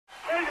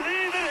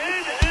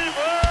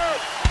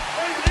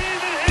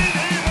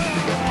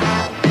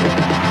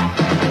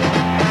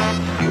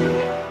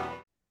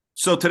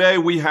So today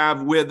we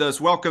have with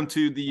us, welcome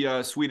to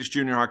the Swedish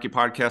Junior Hockey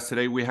Podcast.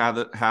 Today we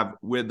have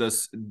with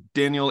us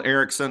Daniel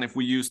Eriksson, if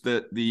we use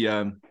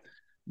the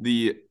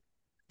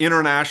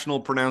international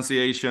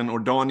pronunciation, or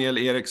Daniel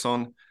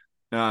Eriksson.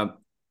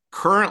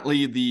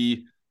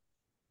 Currently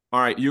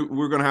all right,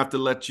 we're going to have to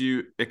let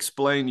you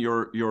explain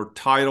your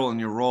title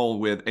and your role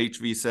with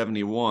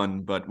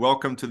HV71, but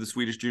welcome to the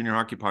Swedish Junior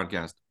Hockey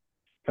Podcast.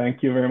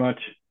 Thank you very much.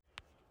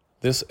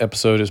 This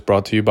episode is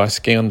brought to you by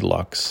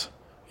Scandlux,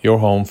 your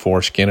home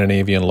for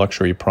Scandinavian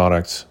luxury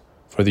products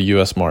for the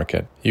U.S.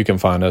 market. You can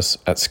find us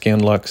at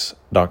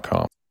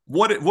scandlux.com.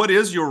 What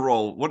is your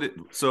role?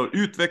 So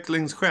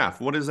utvecklingschef,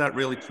 what does that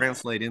really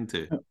translate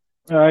into?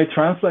 It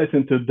translates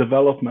into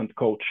development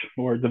coach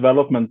or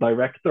development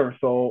director.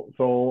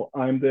 So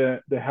I'm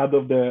the head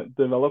of the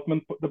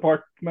development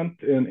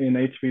department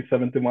in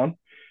HV71.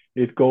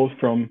 It goes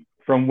from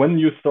when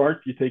you start,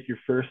 you take your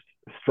first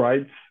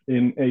strides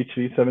in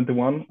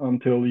HV71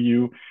 until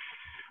you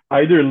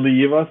either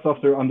leave us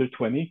after under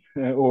 20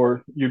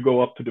 or you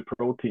go up to the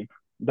pro team.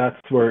 That's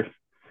where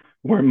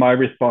my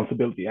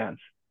responsibility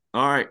ends.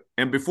 All right.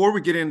 And before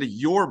we get into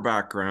your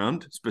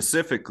background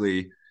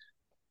specifically,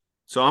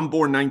 so I'm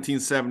born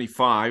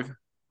 1975.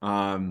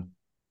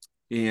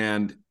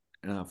 And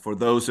for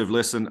those who've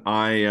listened,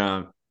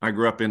 I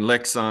grew up in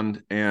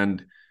Leksand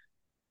and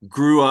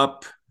grew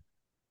up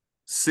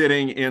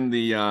sitting in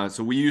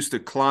so we used to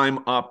climb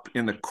up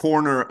in the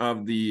corner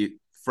of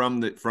from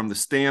the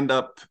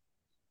stand-up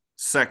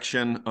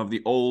section of the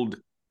old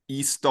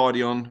East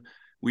Stadion.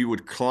 We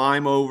would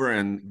climb over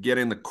and get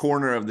in the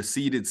corner of the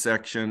seated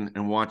section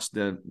and watch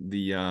the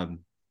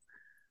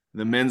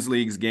men's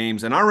leagues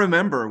games. And I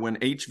remember when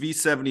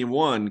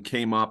HV71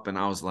 came up, and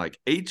I was like,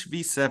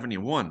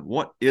 HV71,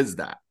 what is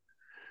that?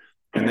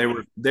 And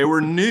they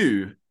were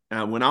new.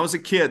 When I was a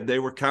kid, they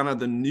were kind of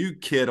the new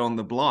kid on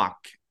the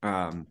block.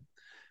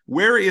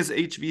 Where is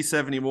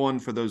HV71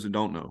 for those who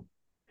don't know?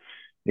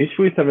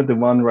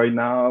 HV71 right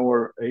now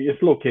is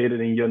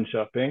located in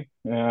Jönköping,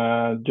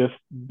 just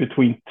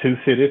between two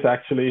cities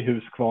actually,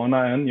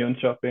 Huskvarna and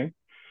Jönköping.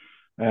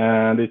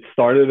 And it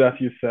started, as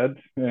you said,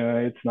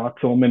 it's not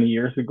so many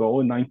years ago,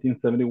 in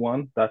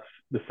 1971. That's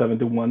the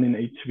 71 in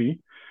HV.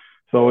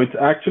 So it's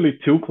actually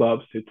two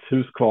clubs. It's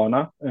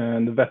Huskvarna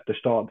and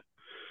Vätterstad.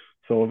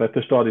 So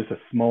Vätterstad is a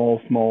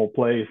small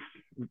place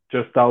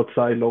just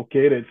outside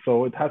located.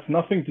 So it has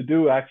nothing to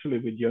do actually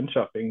with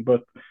Jönköping,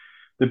 but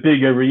the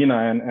big arena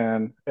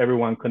and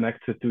everyone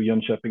connects it to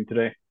Jönköping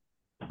today.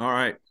 All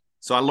right.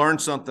 So I learned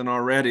something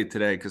already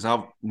today because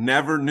I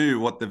never knew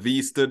what the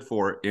V stood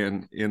for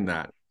in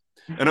that.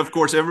 And of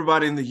course,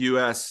 everybody in the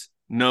U.S.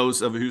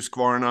 knows of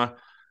Huskvarna,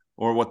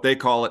 or what they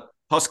call it,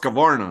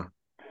 Husqvarna.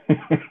 Yeah,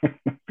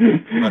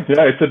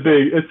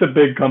 it's a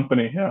big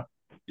company. Yeah.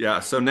 Yeah.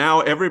 So now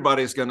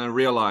everybody's going to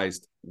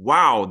realize,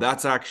 wow,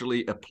 that's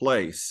actually a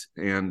place.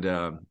 And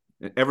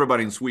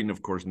everybody in Sweden,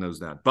 of course,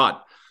 knows that.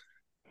 But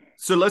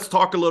so let's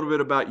talk a little bit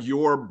about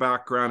your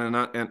background.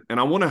 And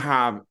I want to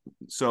have,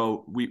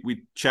 so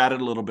we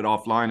chatted a little bit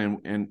offline,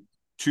 and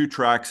two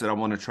tracks that I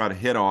want to try to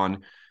hit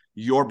on: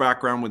 your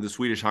background with the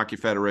Swedish Hockey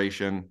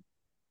Federation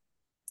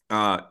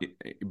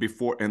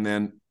before, and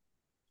then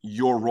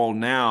your role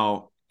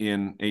now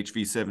in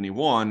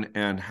HV71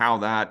 and how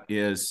that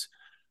is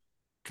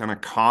kind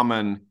of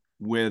common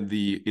with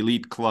the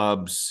elite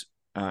clubs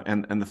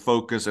and the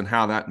focus, and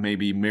how that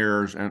maybe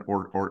mirrors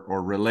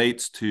or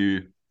relates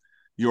to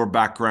your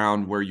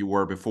background where you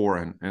were before,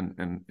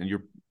 and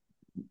your,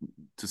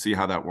 to see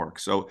how that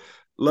works. So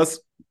let's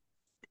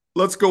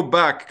go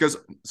back, because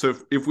so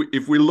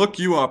if we look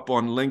you up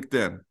on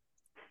LinkedIn,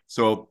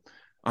 so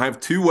I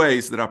have two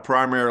ways that I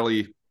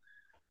primarily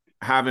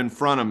have in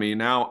front of me.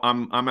 Now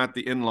I'm at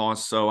the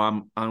in-laws, so I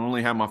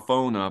only have my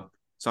phone up.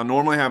 So I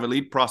normally have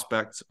Elite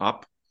Prospects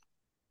up,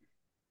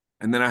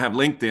 and then I have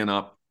LinkedIn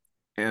up,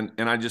 and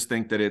I just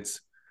think that it's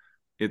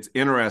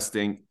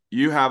interesting.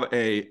 You have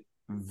a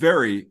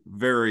very,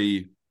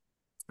 very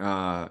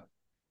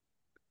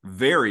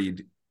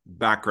varied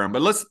background,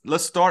 but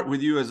let's start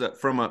with you as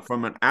from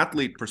an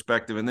athlete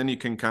perspective, and then you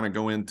can kind of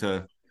go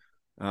into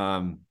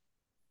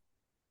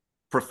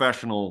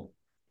professional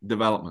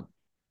development.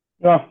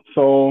 Yeah,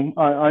 so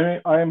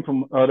I am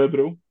from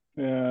Örebro.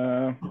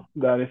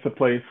 That is a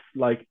place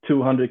like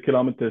 200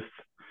 kilometers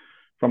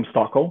from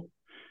Stockholm.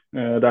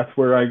 That's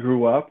where I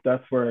grew up.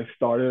 That's where I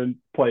started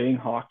playing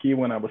hockey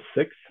when I was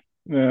 6.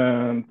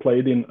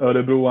 Played in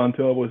Örebro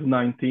until I was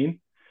 19.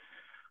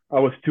 I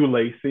was too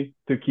lazy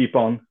to keep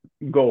on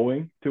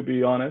going, to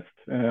be honest.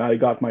 I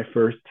got my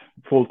first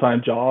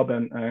full-time job,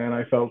 and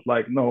I felt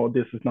like, no,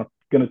 this is not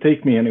going to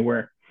take me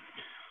anywhere.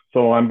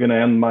 So I'm going to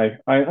end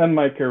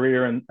my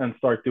career and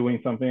start doing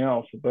something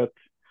else. But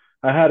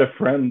I had a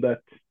friend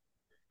that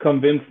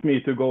convinced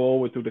me to go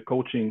over to the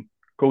coaching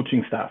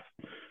staff.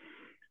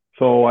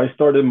 So I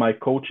started my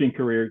coaching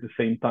career at the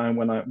same time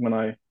when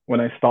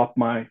I stopped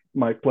my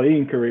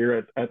playing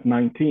career at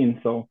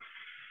 19. So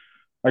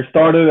I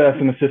started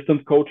as an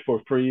assistant coach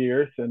for 3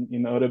 years, and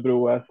in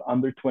Örebro as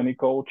under 20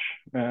 coach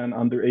and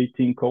under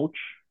 18 coach,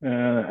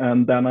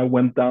 and then I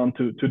went down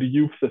to the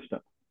youth system.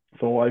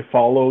 So I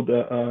followed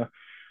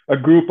a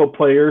group of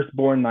players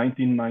born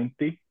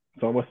 1990.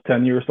 So I was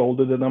 10 years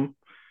older than them.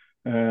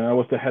 I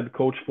was the head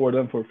coach for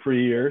them for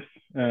 3 years.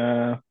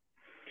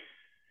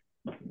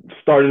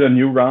 Started a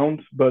new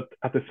round, but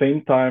at the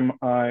same time,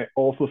 I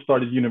also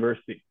started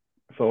university.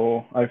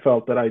 So I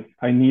felt that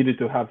I needed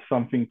to have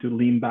something to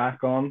lean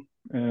back on.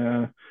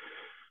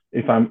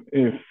 If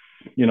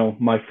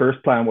my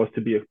first plan was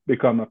to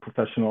become a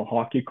professional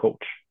hockey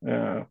coach.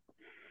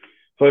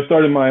 So I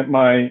started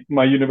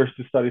my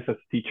university studies as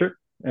a teacher.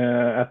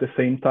 At the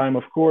same time,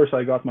 of course,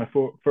 I got my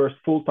first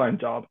full-time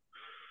job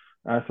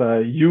as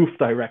a youth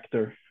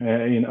director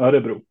in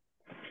Örebro.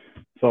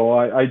 So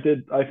I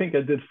think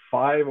I did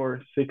 5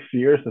 or 6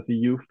 years as a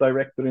youth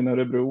director in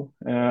Örebro.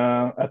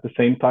 At the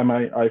same time,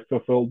 I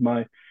fulfilled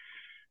my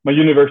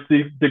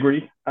university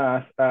degree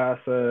as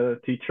a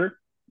teacher.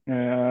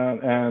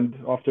 And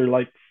after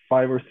like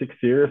 5 or 6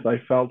 years, I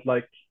felt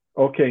like,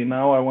 okay,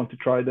 now I want to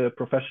try the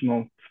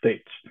professional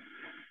stage.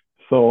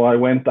 So I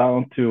went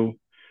down to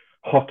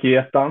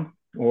HV71,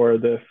 or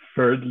the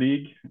third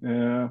league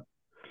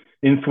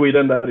in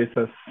Sweden. That is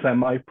a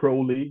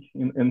semi-pro league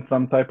in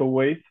some type of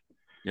ways.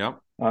 Yeah.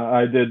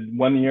 I did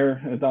 1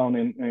 year down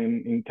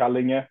in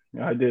Kallinge.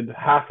 I did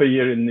half a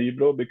year in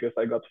Nybro because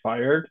I got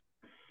fired.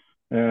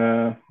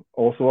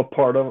 Also a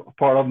part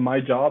of my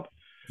job.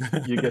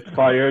 You get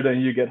fired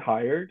and you get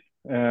hired.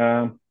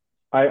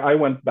 I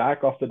went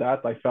back after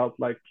that. I felt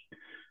like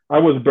I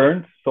was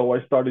burnt, so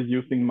I started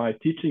using my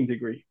teaching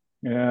degree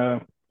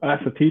as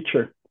a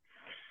teacher.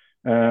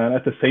 And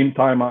at the same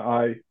time,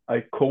 I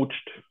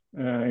coached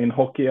in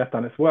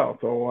HV71 as well.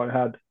 So I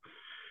had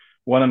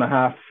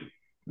 1.5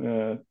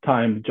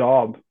 time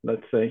job,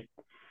 let's say.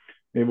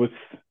 It was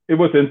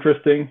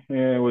interesting.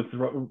 It was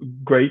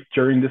great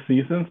during the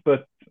seasons,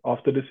 but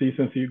after the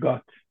seasons, you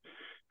got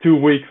 2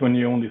 weeks when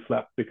you only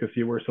slept because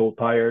you were so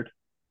tired.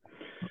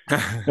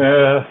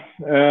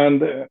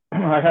 And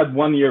I had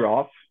 1 year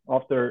off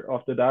after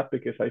that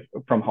because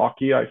from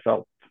hockey I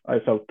felt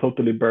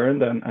totally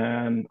burned,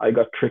 and I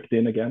got tricked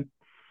in again.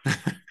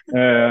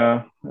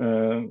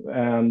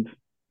 And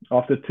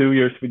after 2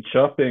 years with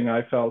shopping,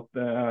 I felt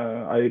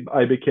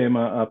I became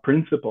a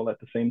principal at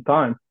the same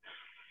time.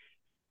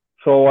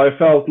 So I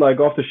felt like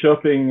after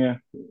shopping,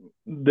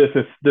 this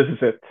is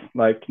it.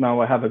 Like now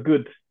I have a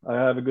good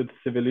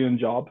civilian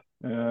job.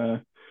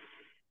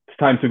 It's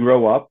time to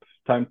grow up.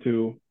 Time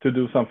to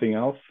do something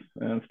else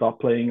and stop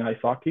playing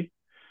ice hockey.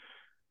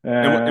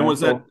 And was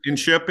that in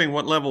shipping?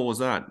 What level was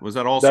that? Was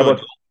that also? That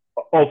was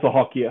also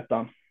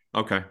HV71.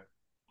 Okay.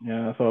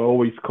 Yeah, so I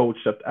always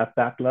coached at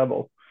that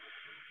level.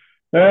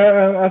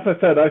 As I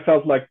said, I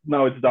felt like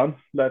now it's done.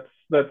 Let's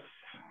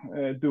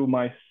do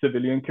my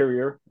civilian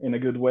career in a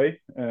good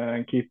way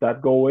and keep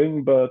that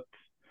going. But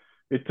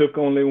it took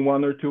only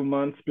 1 or 2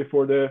 months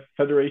before the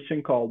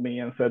federation called me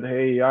and said,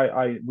 "Hey,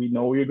 we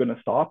know you're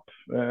gonna stop,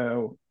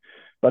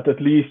 but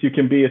at least you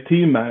can be a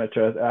team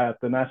manager at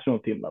the national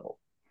team level.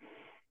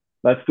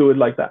 Let's do it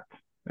like that."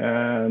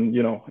 And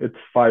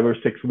it's 5 or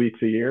 6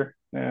 weeks a year,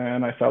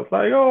 and I felt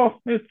like, oh,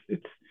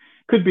 it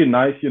could be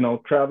nice,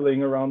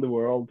 traveling around the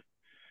world,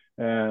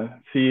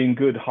 seeing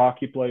good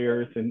hockey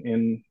players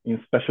in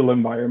special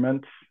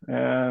environments,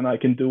 and I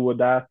can do with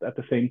that at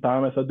the same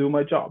time as I do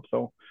my job.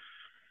 So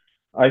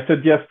I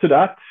said yes to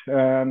that,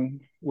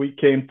 and we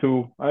came to,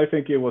 I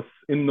think it was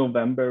in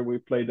November, we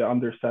played the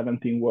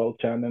under-17 World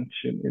Challenge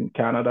in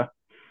Canada.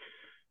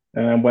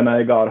 And when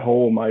I got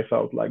home, I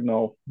felt like,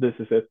 no, this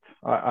is it.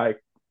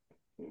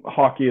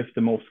 Hockey is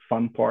the most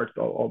fun part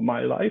of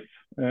my life.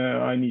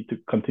 I need to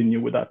continue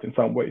with that in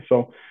some way.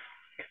 So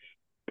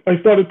I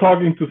started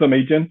talking to some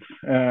agents,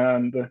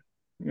 and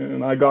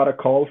I got a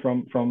call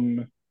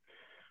from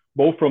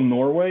both from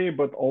Norway,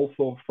 but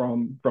also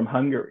from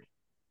Hungary.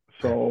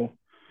 So,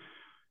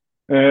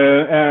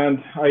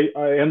 and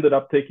I ended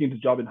up taking the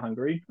job in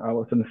Hungary. I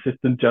was an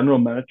assistant general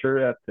manager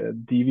at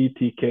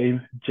DVTK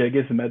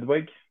Jeges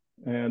Medveg,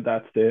 and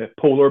that's the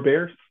polar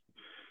bears.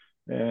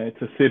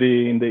 It's a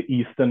city in the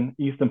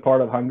eastern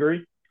part of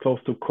Hungary,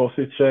 close to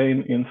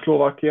Košice in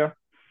Slovakia.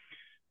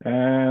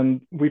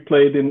 And we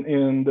played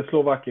in the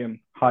Slovakian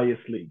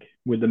highest league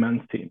with the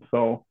men's team.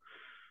 So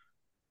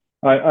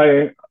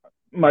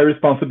my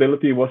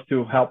responsibility was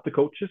to help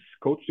coach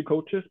the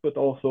coaches, but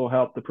also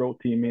help the pro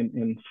team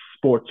in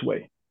sports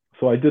way.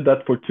 So I did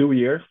that for 2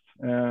 years.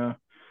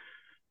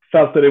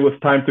 Felt that it was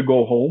time to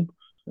go home,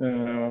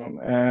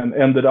 and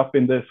ended up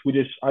in the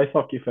Swedish Ice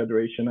Hockey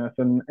Federation as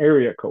an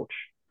area coach.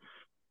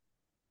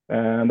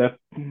 And that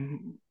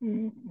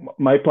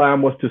my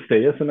plan was to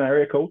stay as an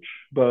area coach,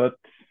 but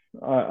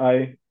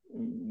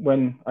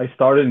when I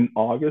started in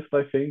August,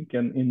 I think,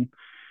 and in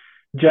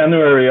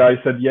January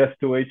I said yes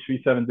to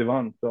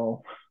HV71.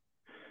 So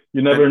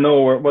you never know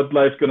what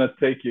life's gonna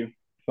take you.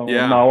 So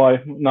yeah.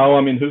 Now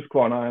I'm in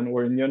Huskvarna and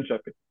we're in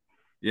Jönköping.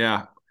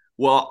 Yeah.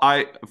 Well,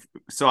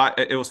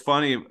 it was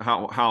funny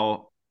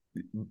how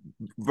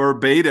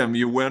verbatim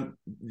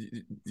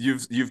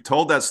you've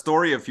told that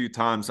story a few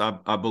times,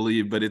 I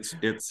believe, but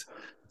it's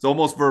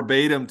almost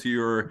verbatim to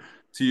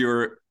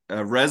your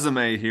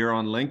resume here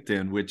on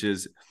LinkedIn, which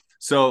is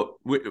So,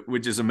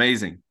 which is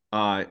amazing.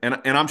 And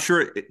I'm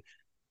sure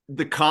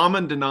the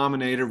common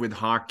denominator with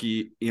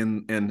hockey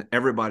in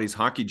everybody's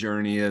hockey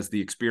journey is the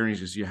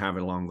experiences you have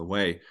along the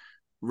way.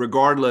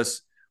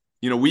 Regardless,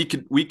 we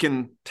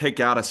can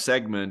take out a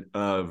segment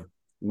of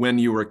when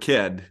you were a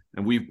kid,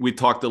 and we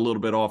talked a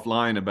little bit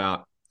offline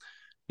about,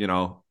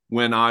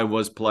 when I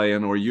was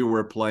playing or you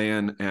were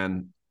playing,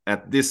 and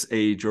at this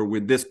age or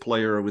with this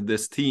player or with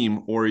this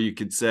team, or you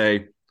could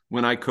say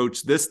when I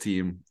coached this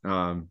team.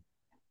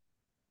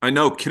 I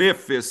know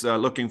Kriff is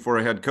looking for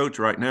a head coach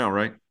right now,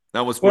 right?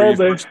 That was where you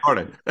first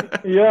started.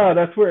 Yeah,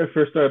 that's where I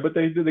first started. But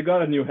they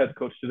got a new head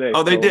coach today.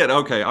 Oh, they did.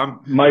 Okay,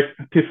 Mike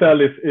Tisel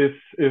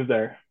is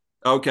there.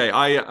 Okay,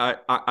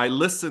 I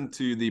listened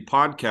to the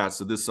podcast.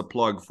 So this is a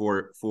plug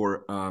for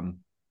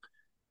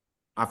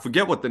I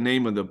forget what the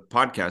name of the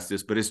podcast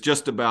is, but it's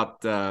just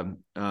about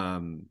HV71.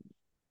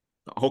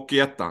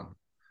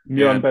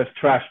 Mjölnberg's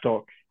trash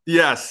talk.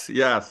 Yes,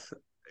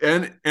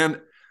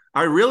 and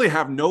I really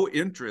have no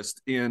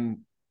interest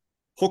in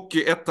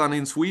HV71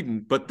 in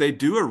Sweden, but they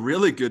do a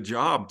really good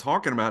job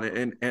talking about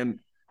it, and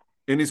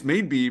it's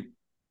made me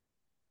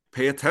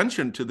pay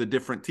attention to the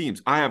different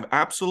teams. I have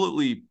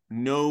absolutely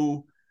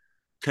no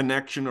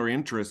connection or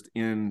interest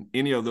in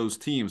any of those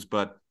teams,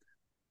 but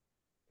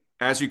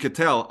as you could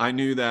tell, I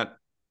knew that,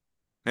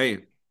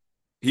 hey,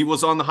 he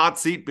was on the hot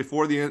seat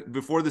before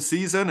the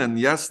season, and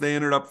yes, they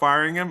ended up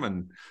firing him,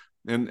 and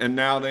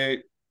now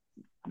they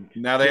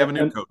have a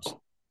new coach.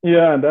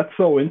 Yeah, and that's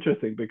so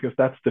interesting because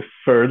that's the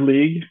third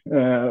league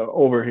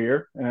over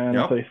here, and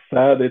as I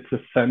said, it's a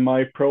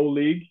semi-pro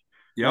league.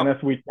 And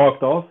as we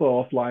talked also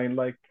offline,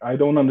 like I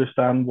don't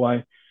understand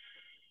why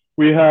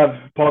we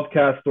have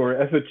podcasts, or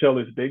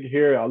SHL is big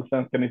here,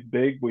 Allsvenskan is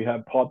big. We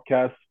have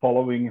podcasts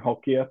following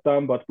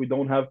HV71, but we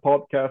don't have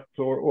podcasts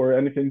or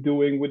anything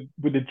doing with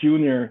the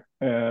junior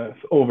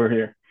over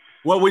here.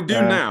 Well, we do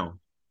now.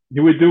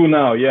 We do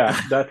now, yeah.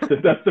 That's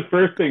the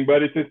first thing,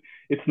 but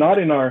it's not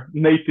in our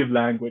native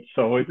language,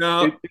 so it's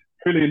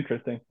really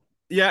interesting.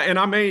 Yeah, and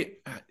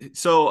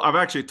I've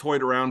actually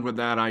toyed around with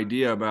that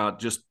idea about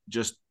just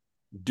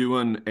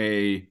doing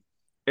a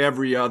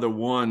every other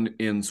one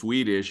in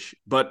Swedish.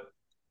 But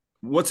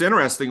what's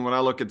interesting when I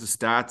look at the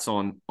stats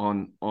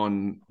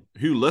on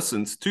who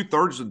listens,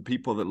 2/3 of the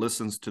people that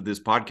listens to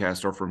this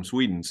podcast are from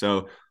Sweden.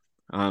 So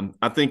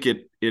I think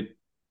it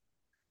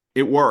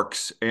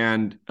works,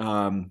 and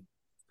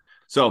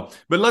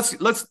but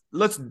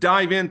let's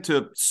dive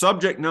into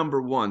subject number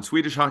one,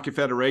 Swedish Hockey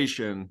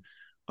Federation.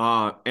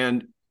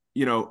 And,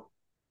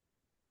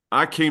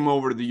 I came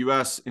over to the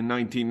U.S. in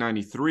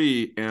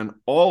 1993, and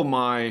all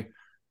my,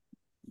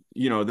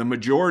 the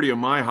majority of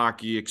my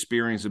hockey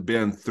experience have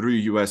been through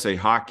USA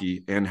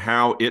Hockey and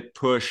how it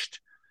pushed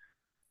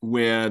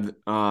with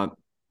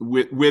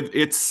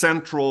its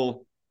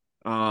central,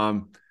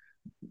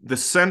 the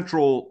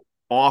central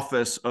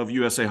office of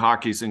USA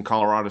Hockey's in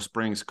Colorado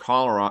Springs,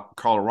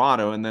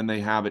 Colorado, and then they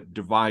have it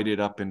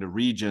divided up into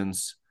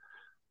regions,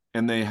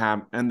 and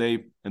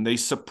they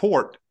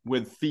support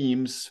with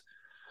themes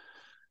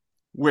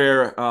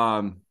where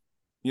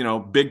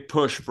big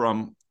push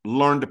from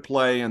learn to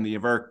play and the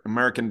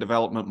American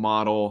development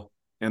model,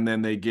 and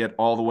then they get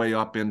all the way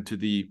up into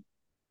the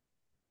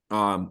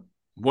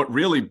what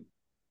really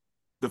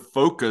the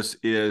focus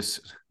is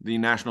the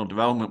National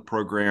Development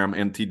Program,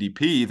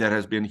 NTDP, that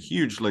has been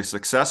hugely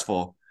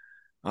successful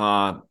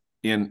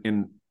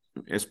in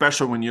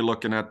especially when you're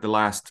looking at the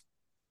last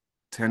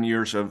 10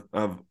 years of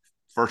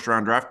first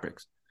round draft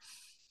picks.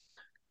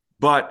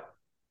 But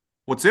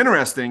what's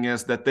interesting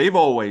is that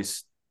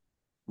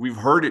we've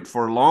heard it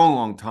for a long,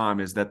 long time,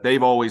 is that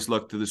they've always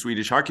looked to the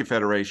Swedish Hockey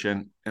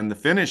Federation and the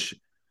Finnish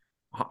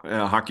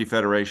Hockey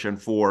Federation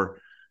for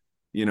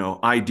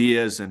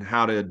ideas and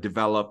how to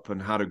develop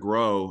and how to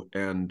grow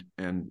and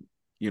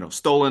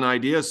stolen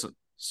ideas,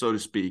 so to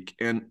speak.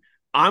 And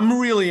I'm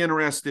really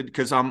interested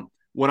because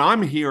what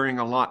I'm hearing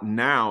a lot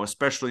now,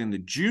 especially in the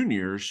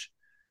juniors,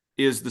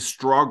 is the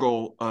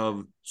struggle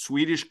of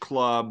Swedish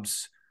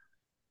clubs.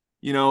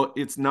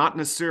 It's not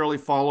necessarily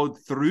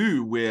followed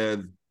through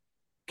with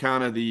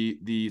kind of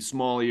the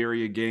small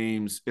area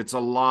games. It's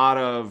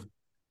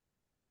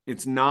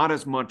not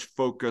as much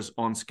focus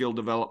on skill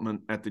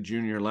development at the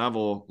junior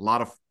level, a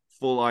lot of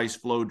full ice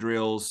flow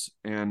drills,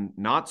 and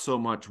not so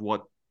much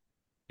what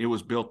it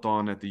was built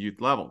on at the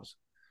youth levels.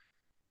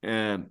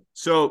 And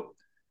so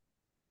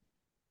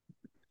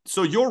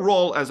your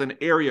role as an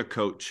area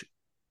coach,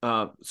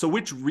 so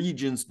which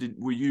regions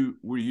were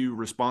you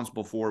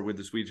responsible for with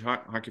the Swedish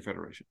Hockey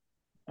Federation?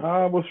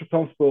 I was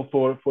responsible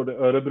for the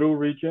Örebro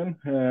region,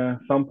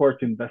 some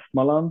parts in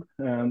Västmanland,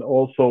 and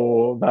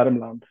also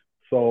Värmland.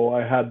 So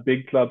I had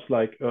big clubs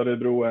like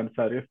Örebro and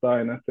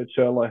Färjestad in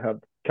SHL. I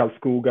had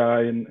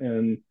Karlskoga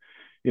in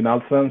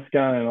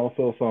Allsvenskan, and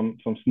also some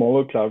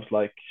smaller clubs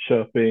like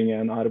Köping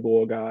and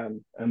Arboga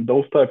and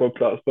those type of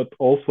clubs, but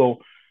also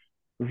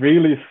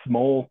really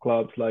small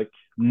clubs like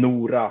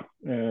Nora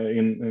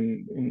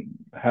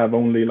have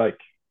only like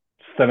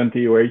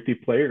 70 or 80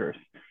 players.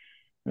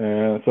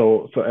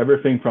 So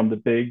everything from the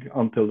big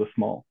until the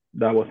small,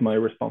 that was my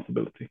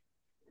responsibility.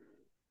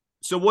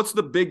 So what's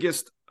the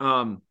biggest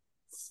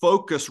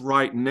focus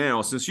right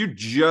now, since you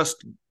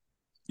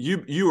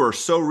are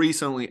so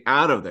recently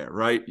out of there,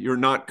 right? You're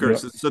not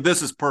cursed. Yeah. So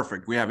this is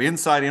perfect. We have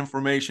inside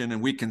information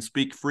and we can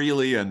speak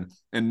freely and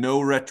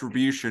no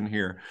retribution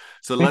here.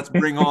 So let's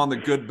bring on the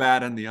good,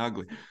 bad, and the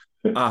ugly.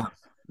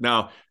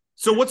 Now,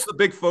 so what's the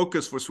big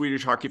focus for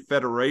Swedish Hockey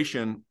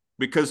Federation?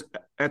 Because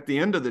at the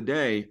end of the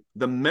day,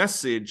 the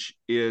message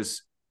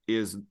is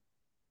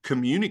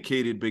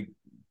communicated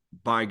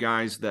by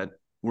guys that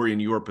were in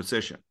your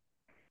position.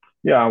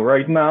 Yeah,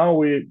 right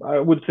now I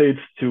would say it's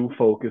two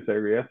focus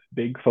areas,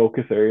 big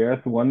focus areas.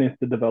 One is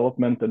the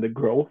development and the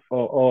growth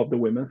of the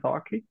women's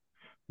hockey.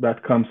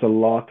 That comes a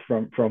lot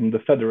from the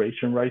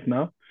federation right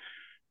now.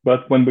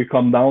 But when we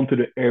come down to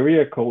the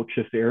area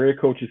coaches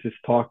is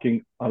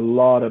talking a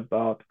lot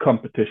about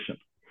competition.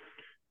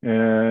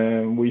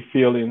 And we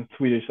feel in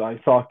Swedish ice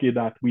hockey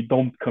that we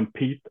don't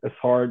compete as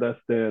hard as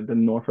the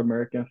North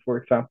Americans, for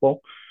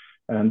example.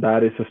 And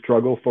that is a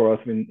struggle for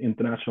us in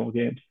international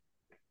games.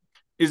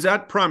 Is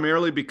that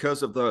primarily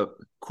because of the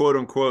quote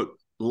unquote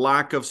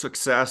lack of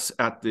success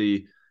at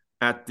the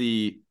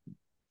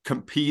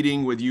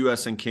competing with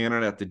US and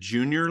Canada at the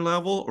junior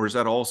level, or is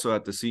that also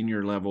at the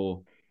senior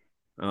level?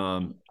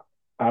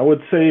 I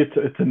would say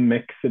it's a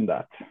mix in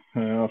that.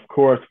 Of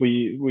course,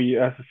 we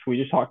as a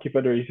Swedish Hockey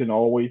Federation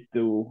always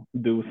do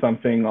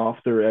something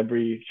after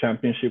every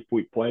championship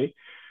we play,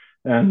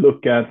 and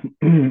look at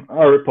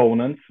our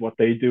opponents, what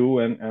they do,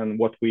 and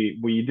what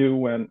we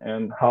do,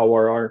 and how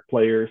are our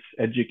players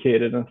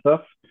educated and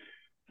stuff.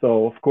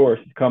 So of course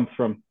it comes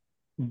from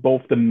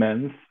both the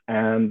men's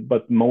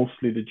but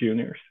mostly the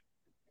juniors.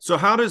 So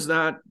how does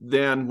that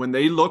then, when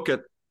they look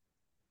at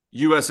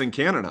US and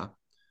Canada,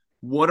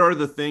 what are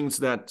the things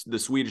that the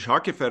Swedish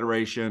Hockey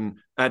Federation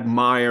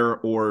admire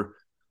or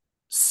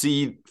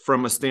see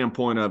from a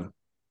standpoint of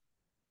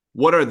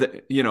what are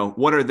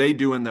they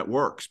doing that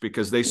works?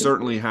 Because they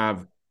certainly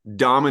have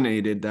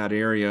dominated that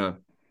area,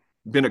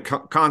 been a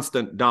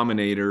constant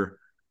dominator,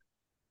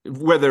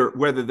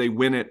 whether they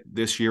win it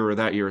this year or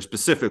that year,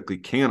 specifically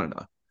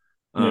Canada.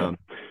 Yeah.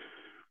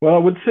 Well, I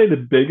would say the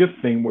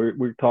biggest thing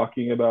we're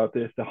talking about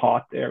is the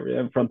hot area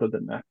in front of the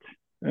net.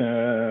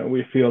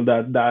 We feel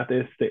that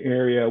is the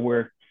area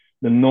where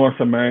the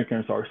North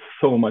Americans are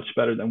so much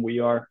better than we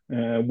are,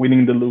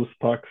 winning the loose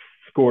pucks,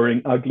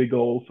 scoring ugly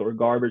goals or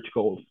garbage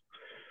goals.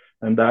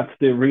 And that's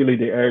really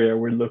the area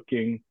we're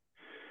looking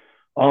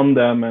on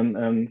them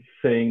and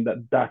saying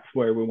that that's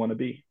where we want to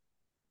be.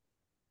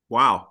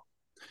 Wow.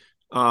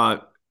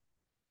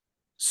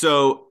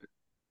 So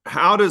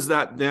how does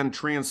that then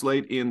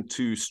translate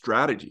into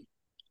strategy?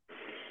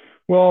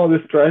 Well, the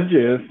strategy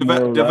is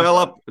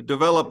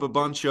develop a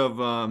bunch of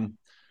who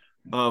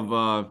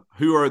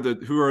are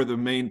the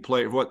main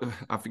players. What,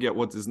 I forget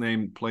what his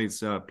name, played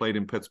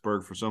in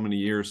Pittsburgh for so many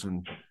years,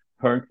 and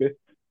Hörnqvist.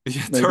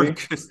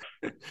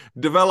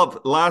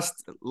 Develop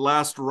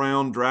last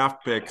round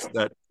draft picks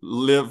that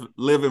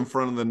live in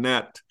front of the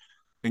net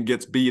and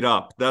gets beat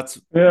up. That's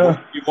what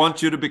we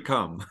want you to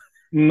become.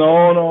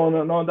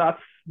 No.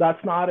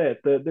 That's not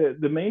it.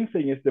 The main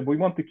thing is that we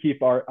want to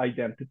keep our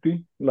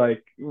identity.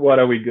 Like, what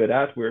are we good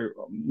at? We're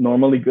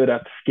normally good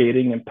at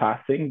skating and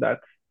passing.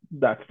 That's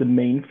the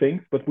main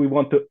thing. But we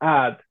want to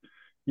add,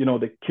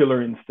 the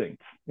killer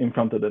instincts in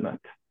front of the net.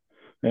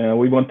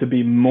 We want to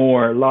be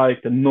more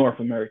like the North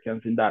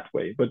Americans in that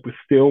way, but we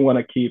still want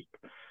to keep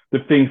the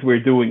things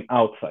we're doing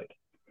outside.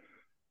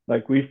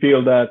 Like, we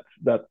feel that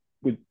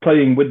with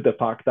playing with the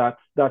puck, that's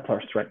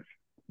our strength.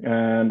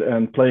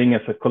 And playing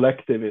as a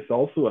collective is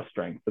also a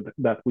strength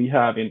that we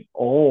have in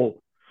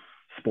all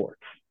sports.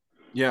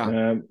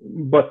 Yeah.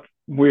 But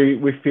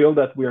we feel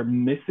that we are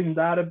missing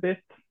that a bit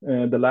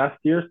the last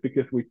years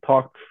because we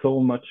talked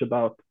so much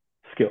about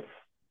skills.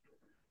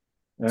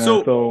 It's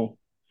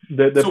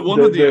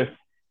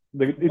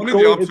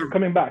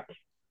coming back.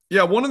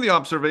 Yeah, one of the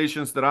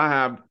observations that I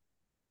have,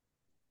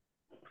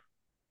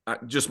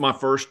 just my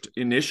first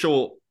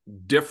initial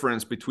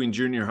difference between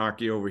junior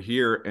hockey over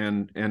here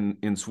and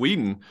in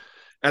Sweden,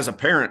 as a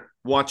parent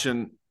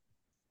watching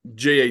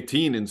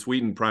J18 in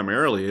Sweden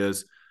primarily,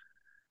 is,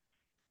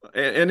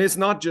 and it's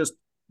not just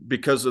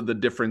because of the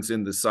difference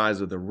in the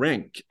size of the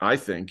rink, I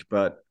think,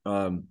 but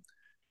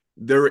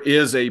there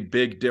is a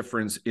big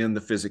difference in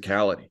the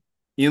physicality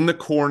in the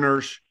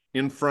corners,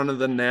 in front of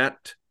the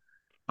net.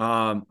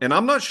 And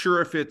I'm not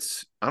sure if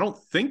I don't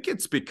think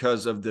it's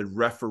because of the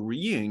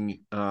refereeing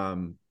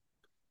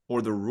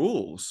or the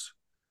rules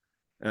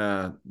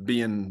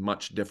being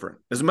much different.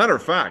 As a matter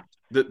of fact,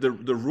 the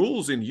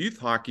rules in youth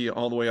hockey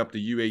all the way up to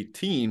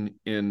U18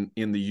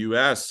 in the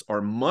US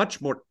are much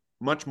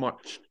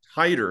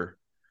tighter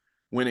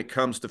when it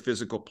comes to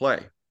physical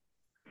play.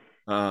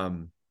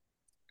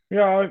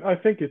 Yeah, I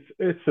think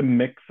it's a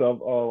mix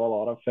of a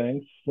lot of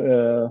things.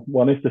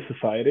 One is the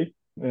society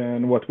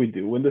and what we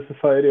do in the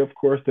society. Of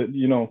course, that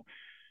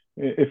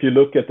if you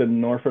look at the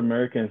North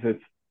Americans,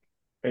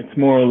 it's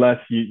more or less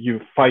you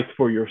fight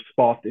for your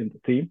spot in the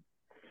team.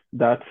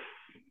 That's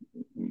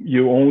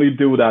you only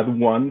do that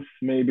once,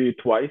 maybe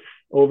twice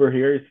over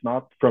here. It's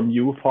not from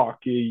youth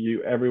hockey.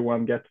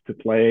 Everyone gets to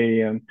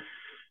play and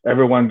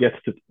everyone gets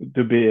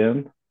to be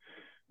in.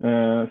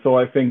 So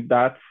I think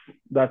that's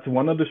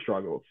one of the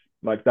struggles.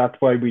 Like that's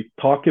why we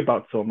talk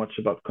about so much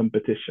about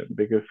competition,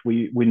 because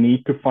we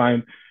need to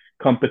find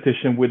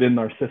competition within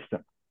our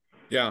system.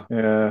 Yeah.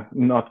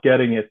 Not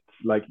getting it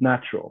like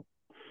natural.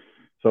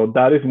 So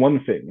that is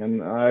one thing.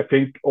 And I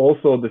think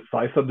also the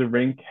size of the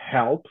rink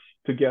helps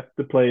to get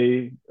the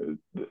play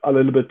a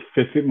little bit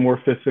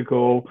more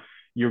physical.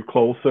 You're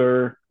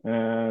closer,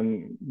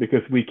 and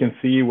because we can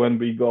see when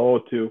we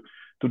go to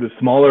the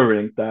smaller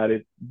rink that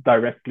it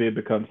directly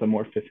becomes a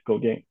more physical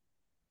game.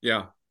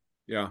 Yeah.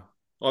 Yeah.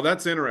 Well,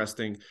 that's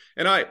interesting.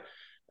 And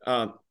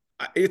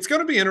it's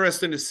going to be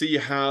interesting to see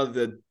how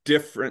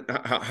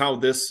how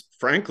this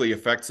frankly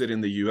affects it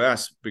in the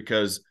US,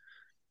 because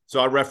so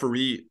I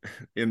referee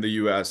in the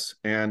US,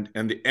 and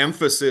the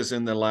emphasis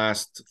in the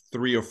last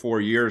 3 or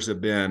 4 years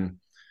have been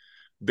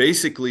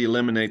basically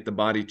eliminate the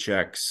body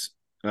checks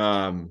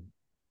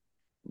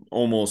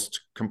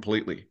almost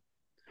completely.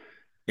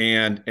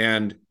 And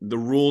the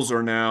rules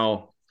are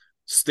now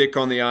stick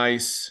on the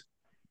ice,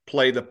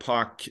 play the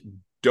puck,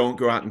 don't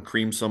go out and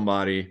cream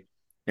somebody.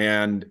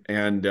 And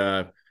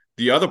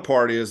the other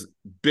part is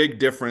big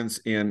difference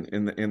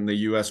in the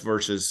US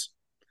versus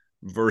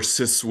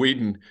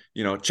Sweden,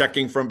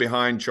 checking from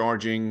behind,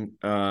 charging,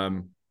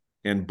 and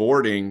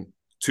boarding,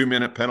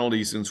 2-minute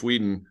penalties in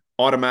Sweden,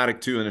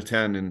 automatic 2 and a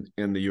 10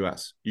 in the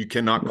US. You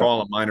cannot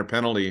call a minor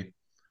penalty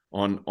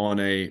on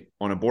a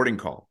boarding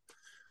call.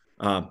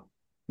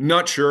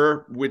 Not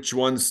sure which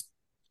one's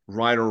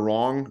right or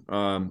wrong.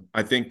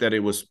 I think that it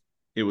was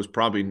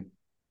probably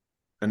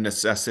a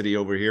necessity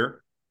over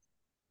here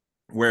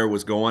where it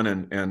was going,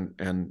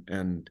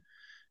 and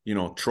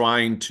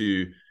trying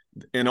to,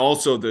 and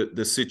also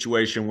the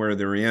situation where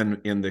they're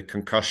in the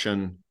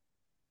concussion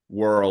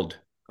world,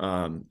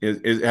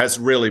 it has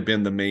really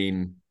been the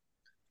main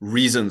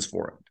reasons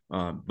for it.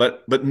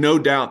 But no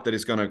doubt that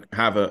it's going to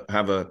have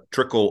a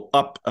trickle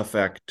up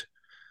effect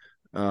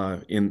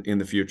in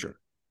the future.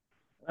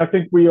 I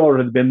think we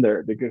already been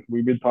there, because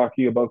we've been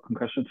talking about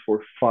concussions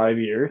for 5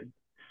 years,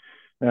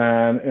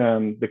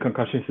 and the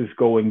concussions is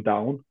going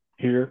down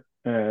here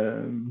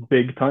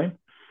big time.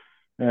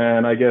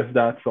 And I guess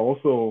that's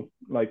also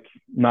like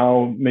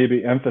now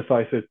maybe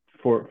emphasize it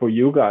for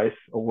you guys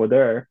over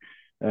there,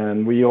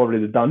 and we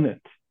already done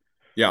it.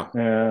 Yeah.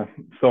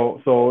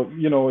 So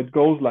it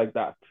goes like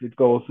that. It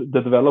goes,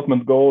 the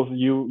development goes,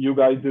 you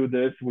guys do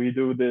this, we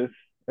do this,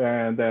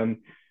 and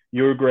then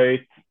you're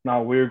great,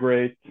 now we're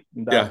great.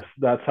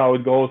 That's how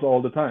it goes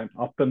all the time,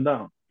 up and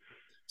down.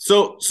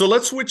 So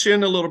let's switch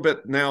in a little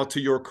bit now to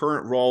your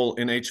current role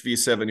in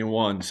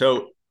HV71.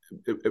 So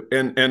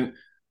and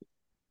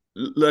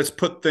let's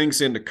put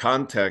things into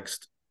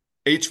context.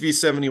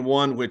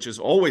 HV71, which has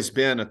always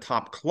been a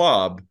top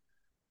club,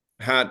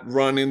 had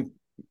run in,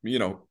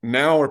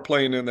 now we're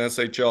playing in the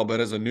SHL, but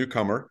as a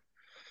newcomer.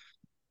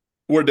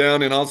 We're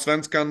down in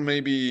Allsvenskan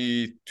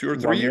maybe 2 or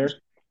 3 years.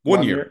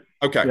 1 year.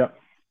 Okay. Yeah.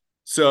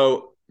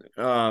 So,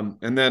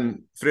 and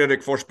then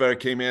Fredrik Forsberg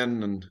came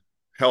in and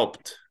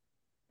helped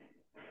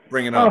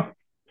bring it up.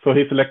 So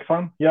he's a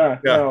Leksand? Yeah.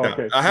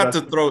 Okay. I have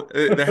to throw,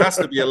 there has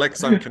to be a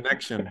Leksand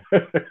connection.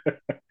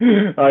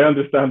 I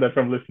understand that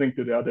from listening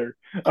to the other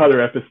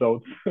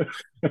episodes.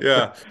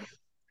 Yeah.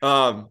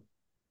 But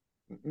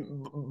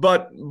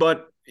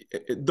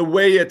the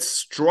way it's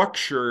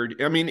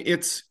structured, I mean,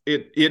 it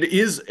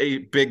is a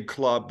big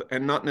club,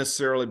 and not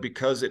necessarily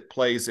because it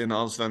plays in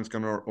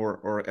Allsvenskan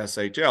or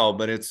SHL,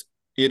 but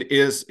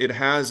it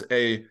has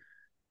a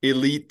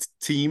elite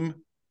team.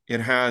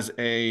 It has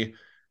a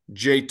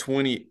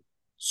J20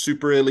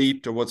 super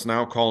elite, or what's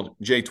now called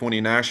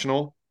J20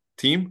 national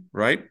team,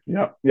 right?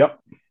 Yeah.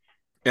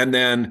 And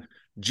then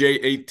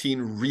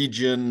J18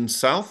 region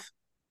south.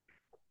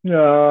 Yeah,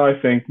 I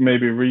think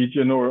maybe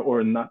region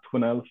or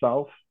national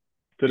south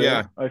today.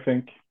 Yeah, I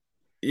think.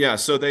 Yeah,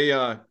 so they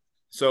and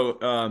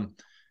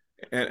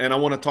I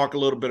want to talk a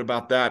little bit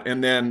about that,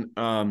 and then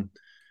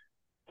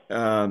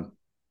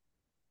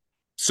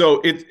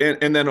so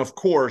and then of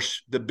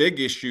course the big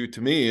issue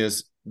to me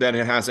is that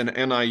it has an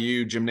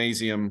NIU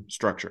gymnasium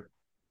structure.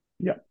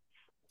 Yeah.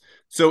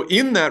 So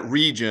in that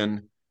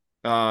region,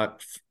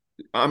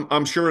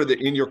 I'm sure that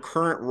in your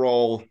current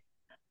role,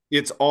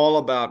 it's all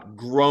about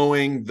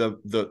growing the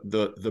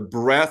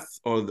breadth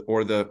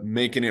or the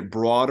making it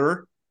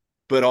broader,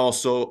 but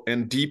also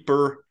and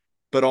deeper,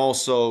 but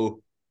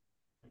also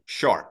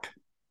sharp.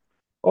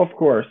 Of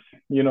course,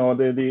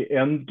 the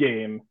end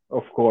game,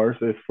 of course,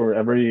 is for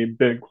every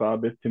big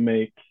club is to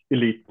make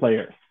elite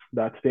players.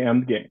 That's the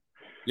end game.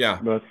 Yeah.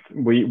 But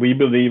we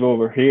believe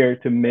over here,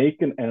 to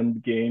make an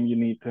end game, you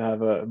need to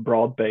have a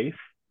broad base.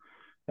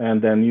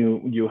 And then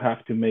you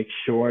have to make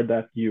sure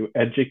that you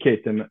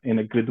educate them in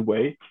a good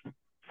way,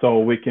 so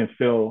we can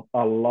fill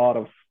a lot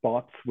of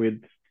spots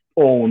with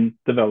own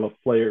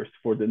developed players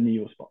for the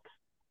neo spots.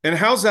 And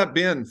how's that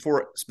been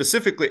for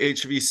specifically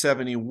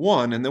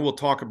HV71? And then we'll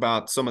talk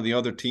about some of the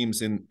other teams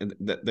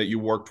that you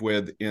worked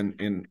with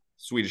in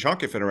Swedish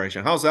Hockey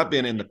Federation. How's that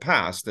been in the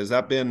past? Has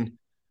that been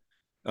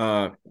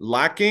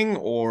lacking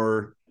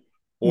or?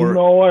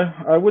 No,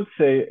 I would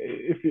say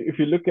if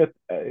you look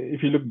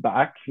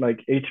back,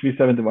 like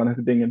HV71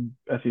 has been,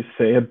 as you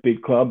say, a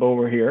big club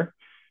over here.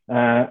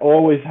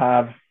 Always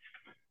have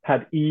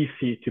had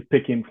easy to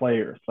pick in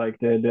players. Like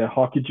the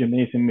hockey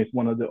gymnasium is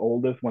one of the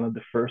oldest, one of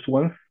the first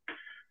ones.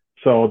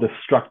 So the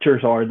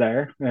structures are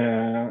there,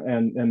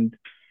 and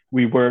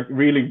we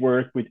really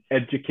work with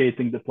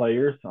educating the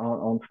players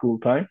on school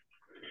time.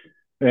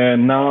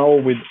 And now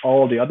with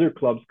all the other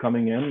clubs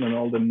coming in and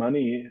all the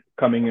money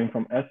coming in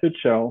from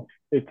SHL,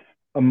 it's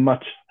a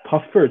much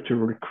tougher to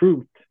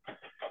recruit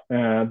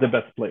the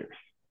best players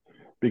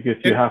because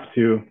you have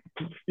to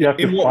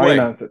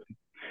finance it.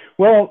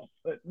 Well,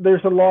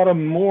 there's a lot of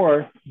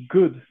more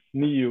good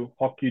NEU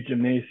hockey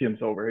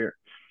gymnasiums over here.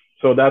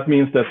 So that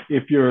means that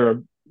if you're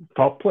a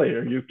top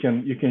player, you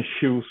can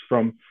choose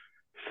from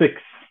 6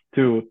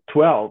 to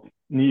 12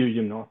 NEU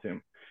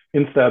gymnasium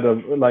instead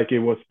of like it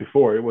was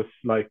before. It was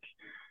like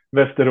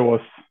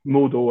Västerås,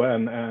 Modo,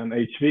 and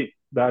HV.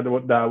 That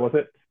was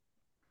it.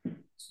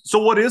 So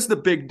what is the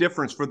big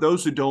difference for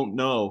those who don't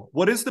know?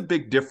 What is the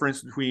big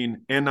difference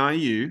between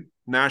NIU,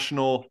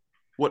 National,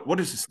 what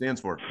does it stand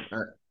for?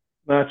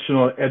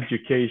 National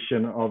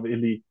Education of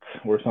Elite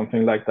or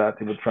something like that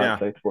it would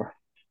translate for.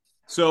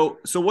 So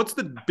what's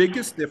the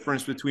biggest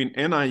difference between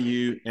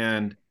NIU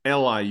and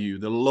LIU,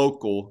 the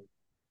local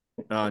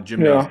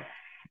gymnasium?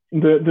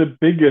 Yeah, the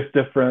biggest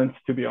difference,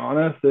 to be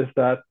honest, is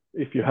that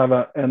if you have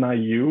a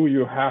NIU,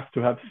 you have to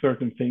have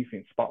certain things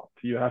in spot.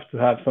 You have to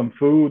have some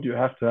food. You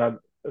have to have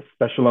a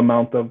special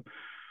amount of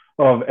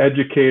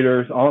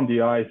educators on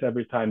the ice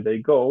every time they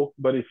go.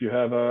 But if you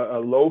have a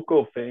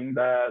local thing,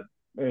 that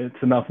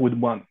it's enough with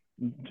one.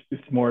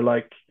 It's more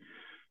like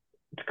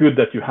it's good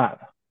that you have.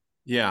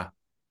 Yeah.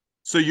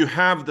 So you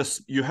have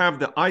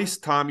the ice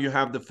time, you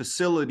have the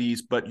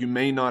facilities, but you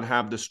may not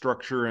have the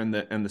structure and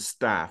the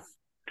staff.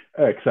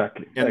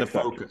 Exactly. And the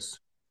focus.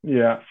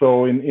 Yeah.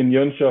 So in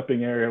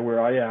Jönköping area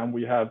where I am,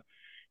 we have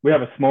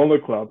a smaller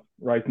club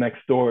right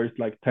next door. It's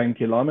like 10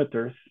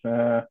 kilometers.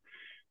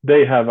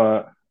 They have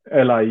a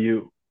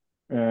LIU.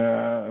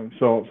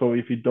 So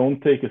if you don't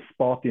take a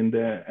spot in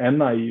the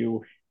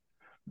NIU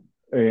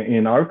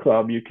in our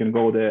club, you can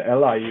go to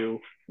LIU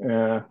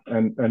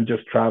and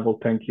just travel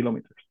 10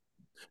 kilometers.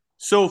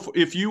 So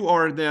if you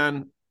are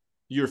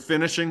you're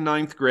finishing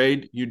 9th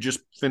grade, you just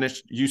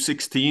finished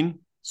U16.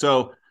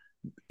 So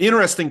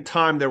interesting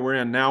time that we're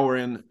in. Now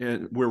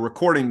we're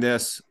recording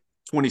this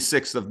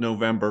 26th of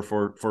November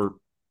for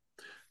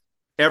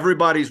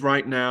everybody's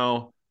right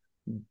now.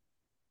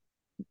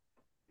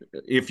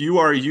 If you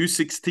are a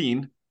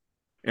U16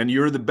 and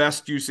you're the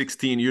best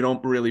U16, you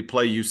don't really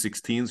play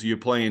U16s. So you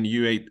play in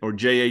U8 or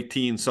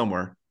J18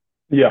 somewhere.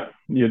 Yeah,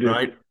 you do.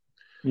 Right?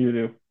 You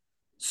do.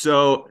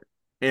 So,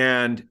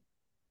 and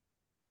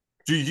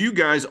do you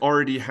guys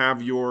already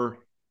have your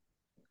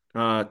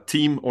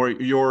team or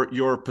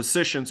your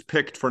positions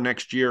picked for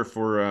next year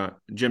for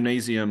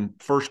gymnasium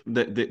first,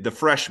 the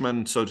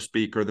freshmen, so to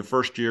speak, or the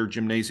first year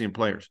gymnasium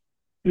players?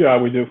 Yeah,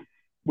 we do.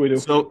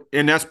 So,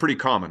 and that's pretty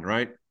common,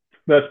 right?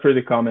 That's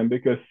pretty common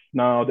because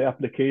now the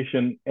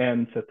application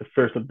ends at the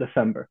 1st of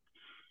December.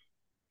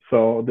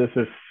 So this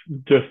is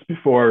just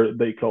before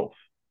they close.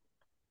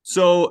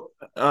 So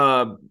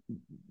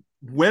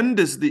when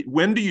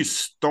do you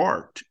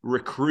start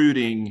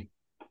recruiting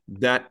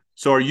that?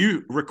 So are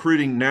you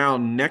recruiting now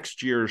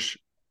next year's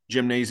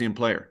gymnasium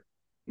player?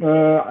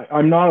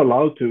 I'm not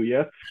allowed to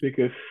yet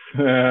because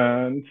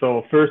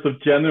so 1st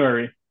of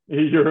January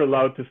you're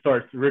allowed to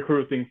start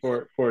recruiting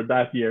for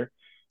that year.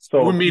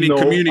 So we're meeting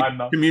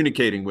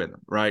communicating with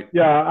them, right?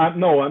 Yeah, I'm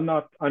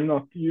not.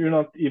 You're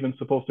not even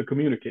supposed to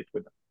communicate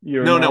with them.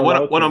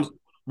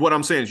 What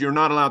I'm saying is you're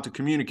not allowed to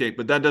communicate,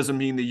 but that doesn't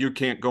mean that you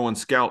can't go and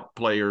scout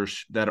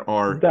players that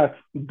are.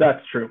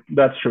 That's true.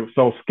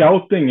 So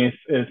scouting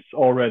is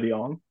already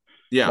on.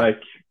 Yeah.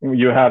 Like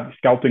you have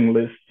scouting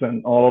lists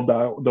and all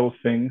of those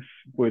things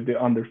with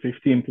the under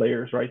 15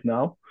 players right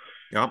now.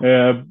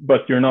 Yeah.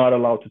 But you're not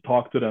allowed to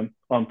talk to them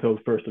until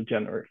 1st of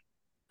January.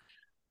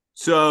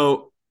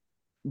 So,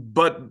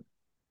 but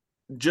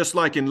just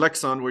like in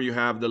Leksand, where you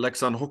have the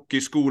Leksand Hockey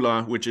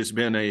Skola, which has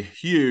been a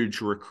huge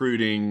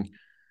recruiting,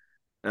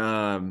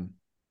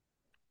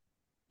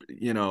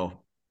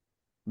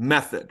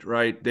 method,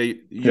 right?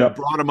 You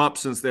brought them up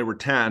since they were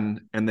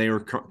 10 and they were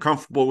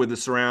comfortable with the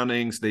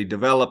surroundings. They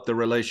developed the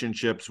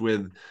relationships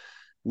with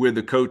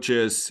the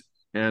coaches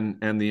and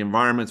the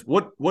environments.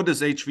 What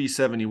does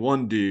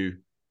HV71 do?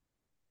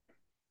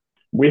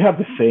 We have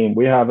the same.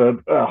 We have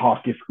a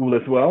hockey school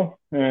as well,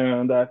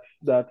 and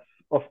that's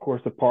of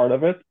course a part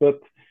of it. But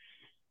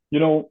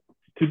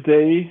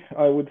today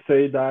I would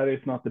say that is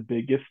not the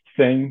biggest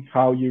thing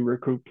how you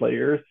recruit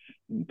players.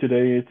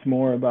 Today it's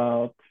more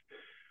about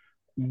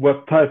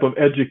what type of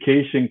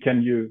education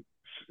can you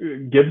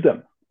give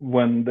them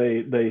when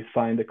they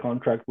sign the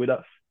contract with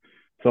us.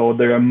 So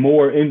they are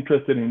more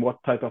interested in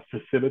what type of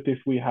facilities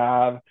we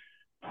have,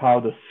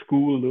 how the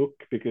school look,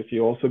 because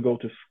you also go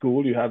to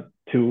school. You have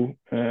two.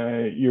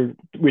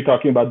 We're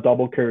talking about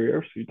double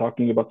careers. You're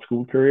talking about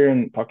school career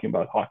and talking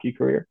about hockey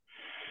career.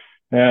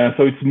 So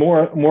it's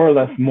more or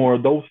less more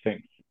of those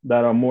things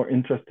that are more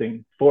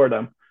interesting for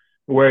them,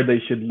 where they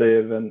should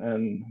live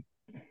and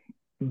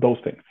those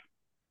things.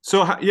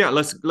 So yeah,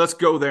 let's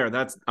go there.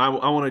 I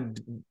want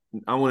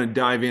to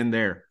dive in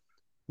there.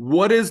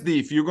 What is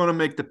if you're going to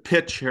make the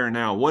pitch here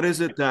now, what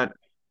is it that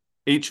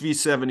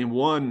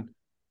HV71,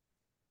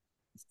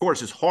 of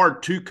course, it's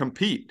hard to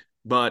compete,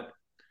 but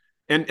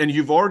and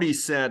you've already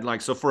said,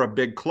 like, so for a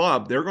big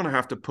club, they're going to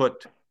have to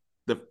put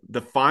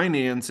the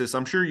finances.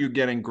 I'm sure you're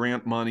getting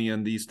grant money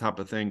and these type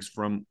of things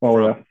from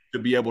to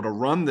be able to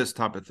run this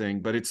type of thing,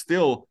 but it's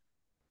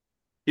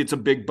a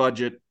big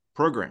budget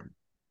program.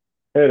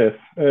 It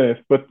is.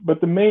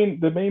 But the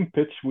main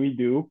pitch we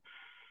do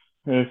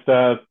is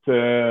that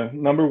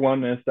number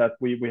one is that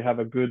we have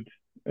a good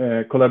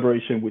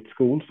collaboration with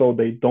school, so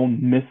they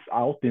don't miss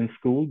out in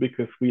school,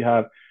 because we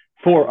have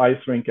 4 ice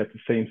rink at the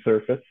same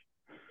surface.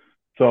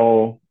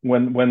 So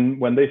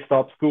when they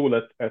stop school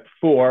at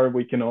 4,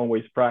 we can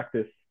always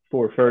practice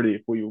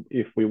 4:30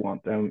 if we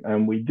want,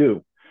 and we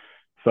do.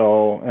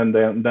 So and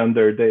then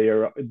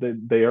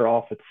they are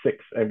off at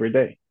 6 every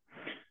day,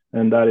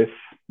 and that is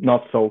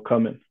not so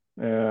common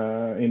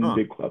in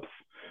big clubs.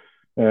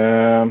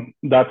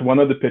 That's one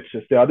of the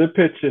pitches. The other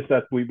pitch is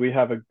that we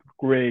have a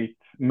great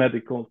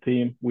medical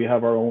team. We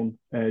have our own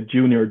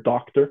junior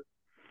doctor.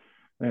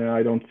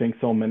 I don't think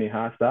so many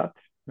has that.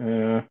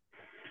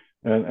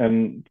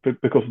 And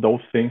because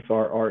those things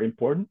are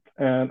important,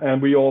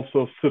 and we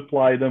also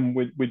supply them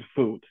with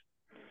food.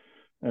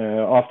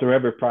 After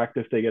every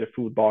practice, they get a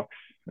food box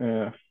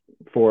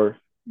for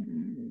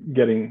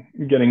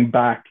getting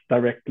back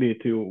directly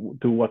to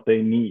what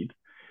they need.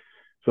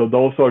 So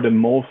those are the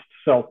most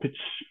sell pitch.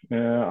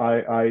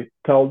 I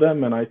tell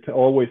them, and I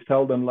always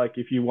tell them, like,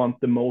 if you want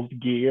the most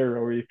gear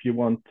or if you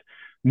want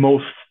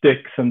most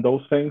sticks and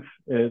those things,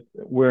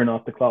 we're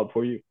not the club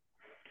for you.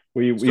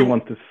 We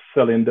want to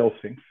sell in those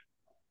things.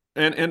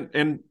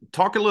 And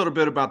talk a little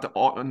bit about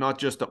not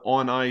just the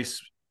on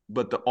ice,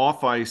 but the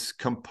off ice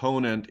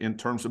component in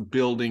terms of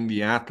building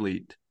the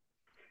athlete.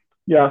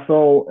 Yeah,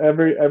 so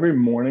every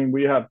morning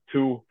we have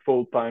 2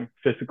 full-time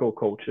physical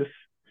coaches.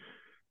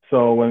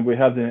 So when we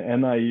have the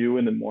NIU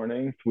in the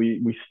mornings,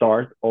 we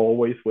start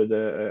always with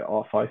a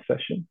off ice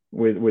session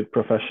with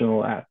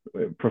professional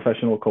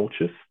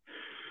coaches.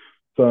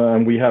 So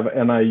and we have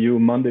NIU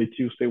Monday,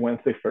 Tuesday,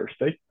 Wednesday,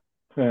 Thursday,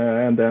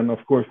 and then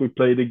of course we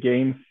play the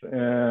games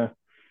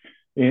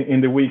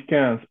in the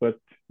weekends. But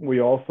we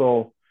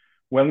also,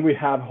 when we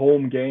have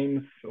home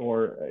games,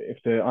 or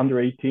if the under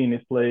 18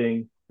 is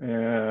playing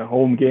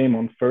home game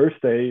on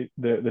Thursday,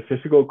 the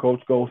physical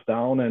coach goes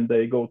down and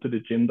they go to the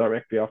gym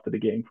directly after the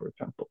game, for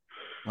example.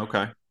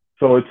 Okay.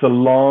 So it's a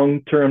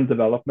long-term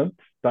development.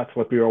 That's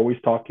what we're always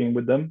talking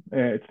with them.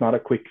 It's not a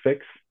quick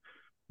fix.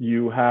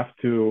 You have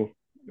to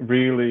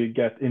really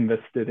get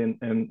invested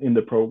in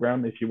the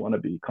program if you want to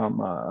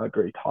become a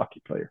great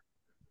hockey player.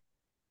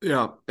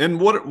 Yeah. And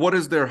what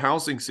is their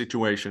housing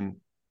situation?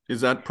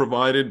 Is that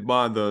provided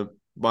by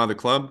the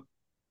club?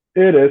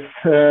 It is.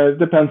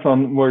 Depends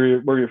on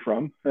where you're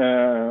from.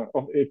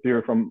 If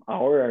you're from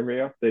our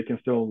area, they can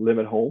still live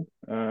at home,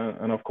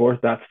 and of course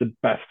that's the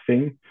best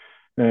thing,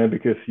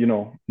 because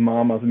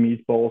mama's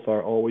meatballs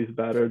are always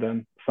better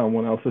than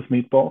someone else's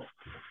meatballs.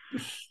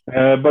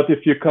 But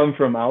if you come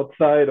from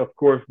outside, of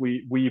course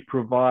we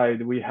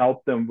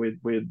help them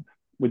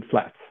with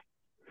flats.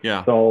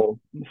 Yeah. So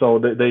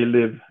they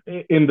live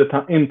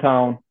in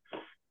town,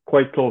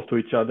 quite close to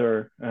each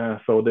other,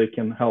 so they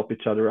can help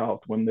each other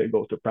out when they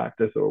go to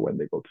practice or when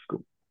they go to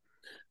school.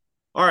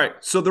 All right.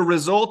 So the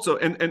results of,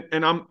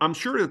 and I'm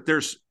sure that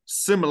there's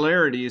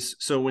similarities.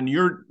 So when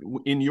you're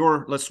in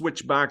let's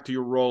switch back to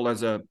your role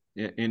as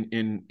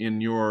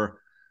in your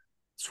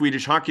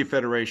Swedish Hockey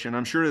Federation.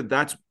 I'm sure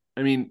that's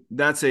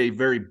a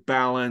very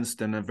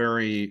balanced and a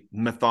very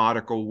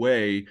methodical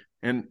way.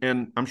 And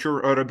I'm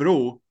sure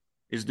Örebro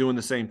is doing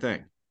the same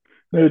thing.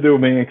 They're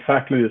doing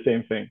exactly the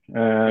same thing.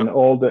 And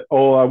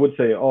I would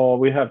say,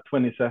 we have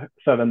 27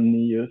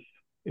 NIUs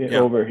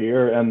over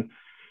here, and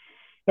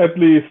at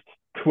least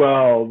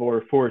 12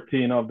 or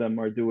 14 of them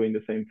are doing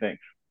the same thing.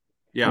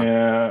 Yeah.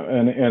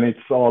 And it's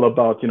all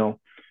about,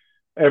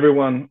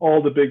 everyone,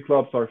 all the big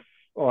clubs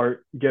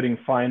are getting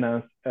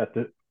financed at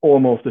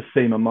almost the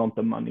same amount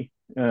of money.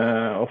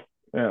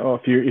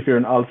 If you're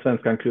an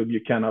Allsvenskan club,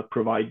 you cannot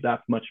provide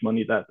that much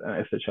money that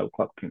an SHL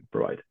club can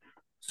provide.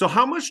 So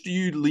how much do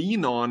you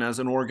lean on as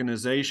an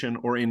organization,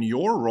 or in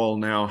your role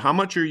now, how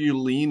much are you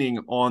leaning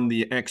on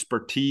the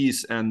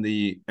expertise and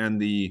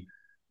the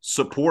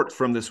support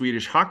from the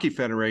Swedish Hockey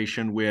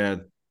Federation with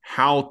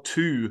how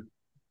to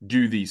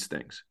do these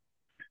things?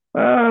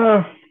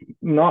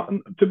 Not,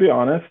 to be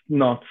honest,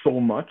 not so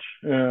much.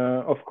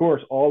 Of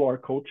course, all our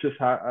coaches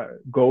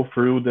go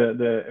through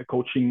the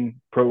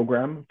coaching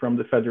program from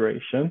the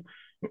federation,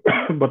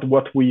 but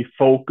what we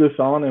focus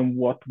on and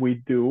what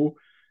we do,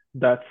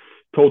 that's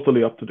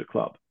totally up to the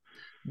club.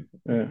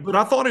 But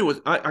I thought it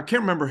was, I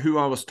can't remember who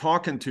I was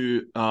talking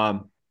to.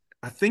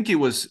 I think it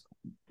was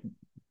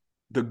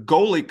the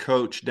goalie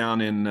coach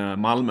down in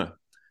Malmö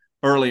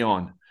early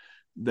on,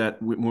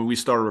 that when we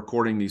started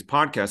recording these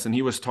podcasts, and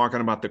he was talking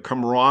about the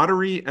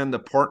camaraderie and the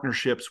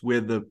partnerships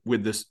with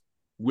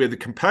the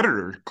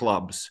competitor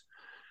clubs.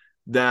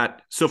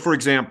 That, so for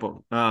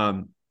example,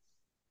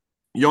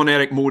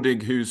 Jan-Erik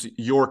Modig, who's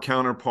your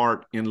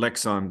counterpart in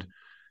Leksand,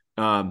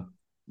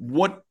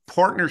 what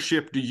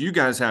partnership do you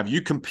guys have?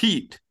 You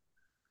compete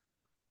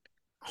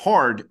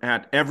hard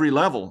at every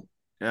level,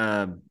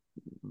 but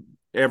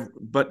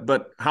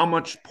how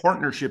much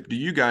partnership do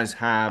you guys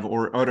have,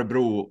 or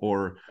Örebro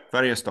or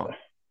Färjestad?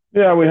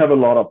 Yeah, we have a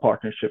lot of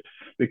partnerships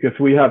because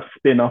we have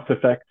spin-off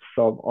effects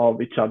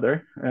of each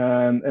other,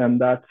 and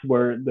that's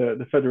where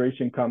the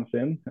federation comes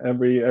in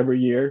every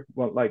year.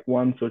 Well, like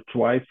once or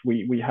twice,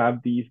 we have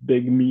these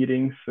big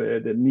meetings,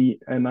 the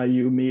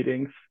NIU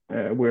meetings,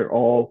 where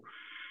all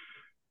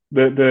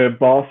the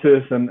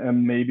bosses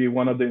and maybe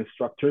one of the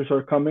instructors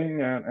are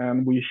coming,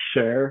 and we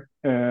share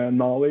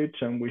knowledge,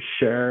 and we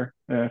share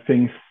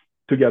things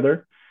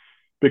together,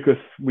 because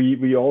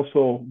we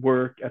also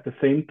work at the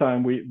same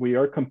time. We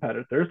are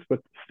competitors, but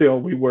still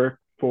we work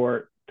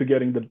to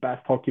getting the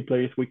best hockey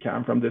players we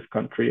can from this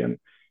country and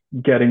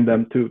getting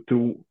them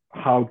to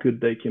how good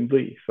they can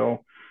be.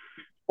 So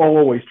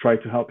always try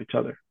to help each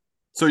other.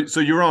 So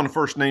you're on a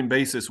first name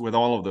basis with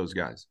all of those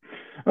guys?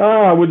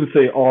 I wouldn't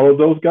say all of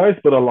those guys,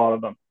 but a lot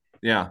of them.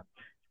 Yeah.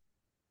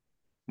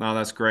 No,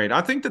 that's great.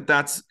 I think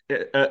that's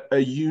a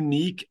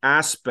unique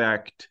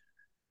aspect.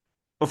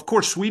 Of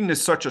course, Sweden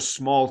is such a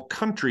small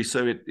country,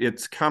 so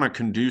it's kind of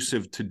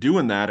conducive to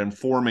doing that and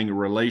forming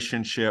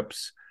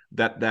relationships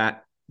that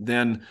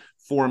then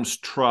forms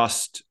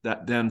trust,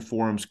 that then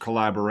forms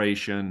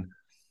collaboration,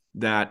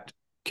 that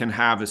can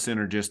have a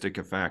synergistic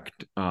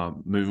effect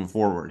moving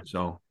forward.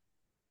 So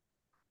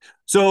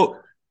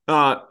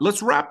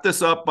let's wrap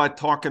this up by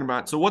talking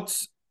about, so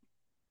what's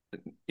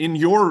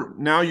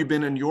now you've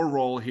been in your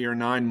role here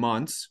 9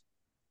 months.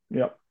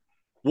 Yeah.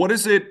 What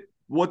is it?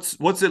 What's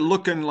it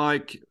looking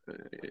like?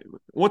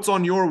 What's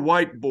on your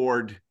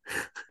whiteboard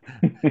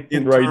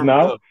in right terms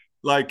now? Of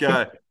like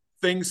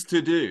things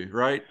to do,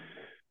 right?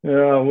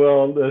 Yeah,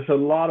 well, there's a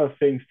lot of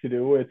things to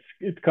do.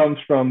 It comes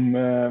from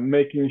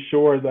making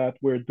sure that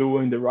we're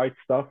doing the right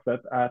stuff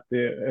at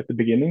the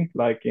beginning,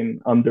 like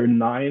in under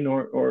 9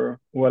 or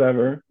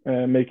whatever,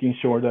 making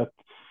sure that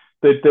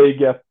they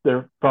get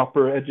their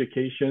proper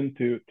education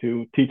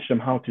to teach them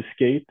how to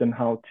skate and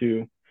how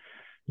to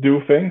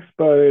do things.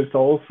 But it's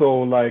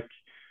also like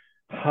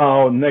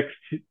how next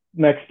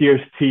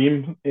year's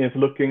team is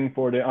looking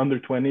for the under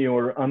 20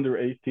 or under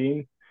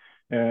 18,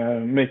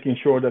 making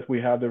sure that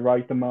we have the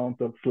right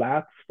amount of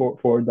flats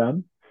for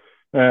them.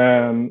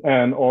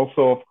 And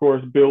also, of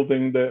course,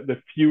 building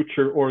the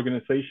future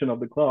organization of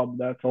the club.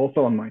 That's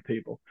also on my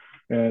table,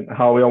 and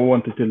how I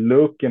want it to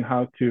look and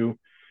how to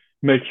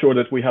make sure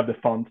that we have the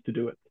funds to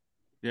do it.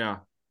 Yeah.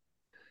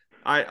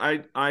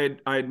 I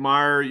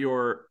admire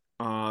your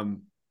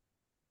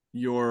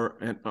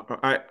and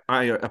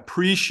I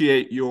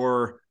appreciate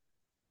your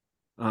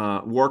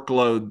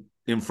workload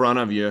in front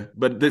of you,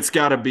 but it's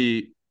got to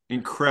be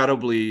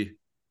incredibly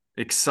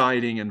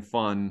exciting and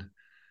fun.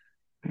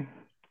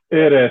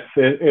 It is.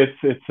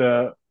 It's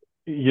a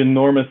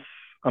enormous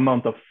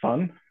amount of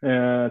fun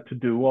to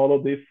do all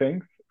of these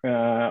things.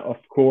 Of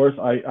course,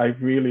 I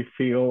really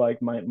feel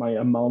like my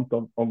amount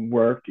of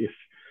work is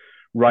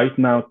right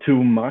now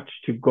too much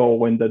to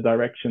go in the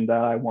direction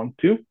that I want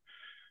to.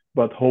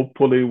 But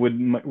hopefully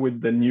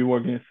with the new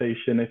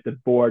organization, if the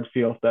board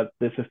feels that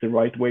this is the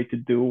right way to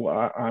do,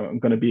 I'm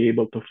going to be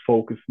able to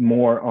focus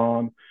more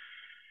on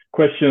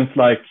questions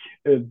like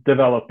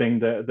developing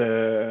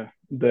the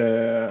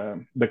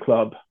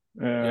club.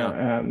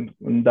 And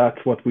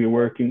that's what we're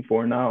working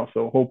for now.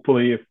 So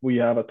hopefully if we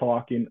have a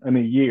talk in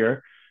a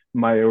year,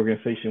 my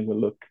organization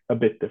will look a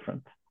bit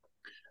different.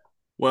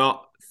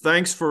 Well,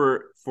 thanks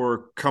for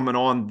coming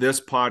on this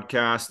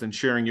podcast and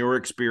sharing your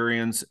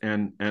experience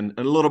and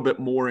a little bit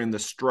more in the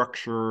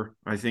structure.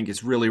 I think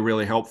it's really,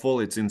 really helpful.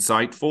 It's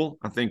insightful.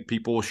 I think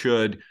people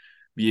should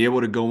be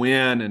able to go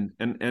in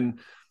and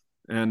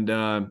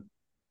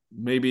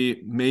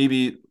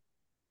maybe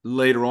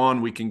later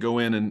on we can go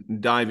in and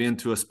dive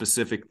into a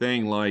specific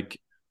thing, like,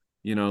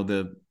 you know,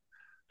 the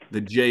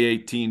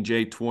J18,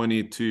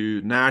 J20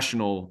 to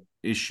national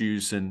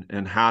issues,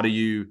 and how do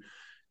you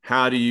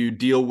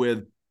deal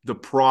with the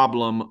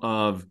problem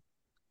of,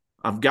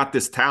 I've got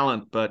this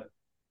talent, but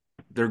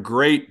they're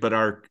great, but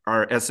our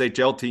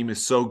SHL team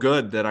is so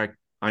good that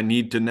I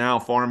need to now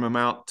farm them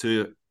out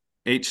to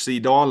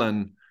HC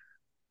Dalen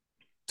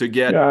to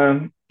get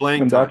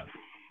playing time.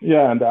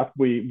 And that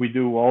we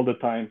do all the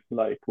time.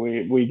 Like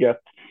we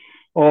get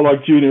all our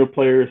junior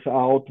players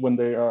out when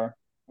they're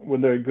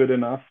good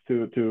enough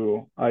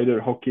to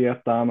either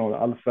Hockeyettan or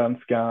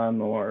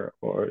Allsvenskan or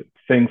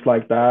things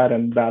like that,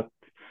 and that's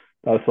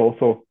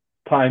also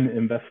time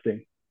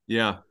investing.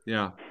 Yeah.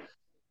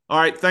 All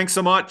right, thanks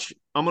so much.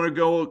 I'm gonna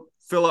go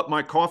fill up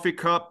my coffee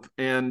cup,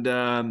 and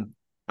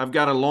I've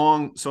got a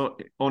long, so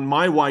on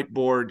my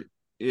whiteboard,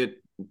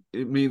 it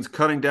means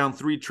cutting down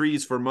 3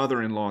 trees for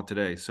mother-in-law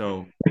today.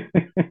 So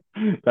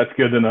that's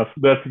good enough.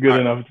 That's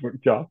good enough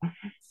job.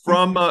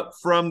 From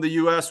the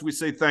US, we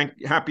say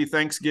happy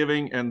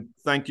Thanksgiving, and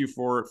thank you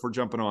for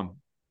jumping on.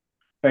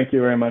 Thank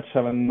you very much.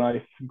 Have a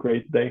nice,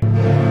 great day.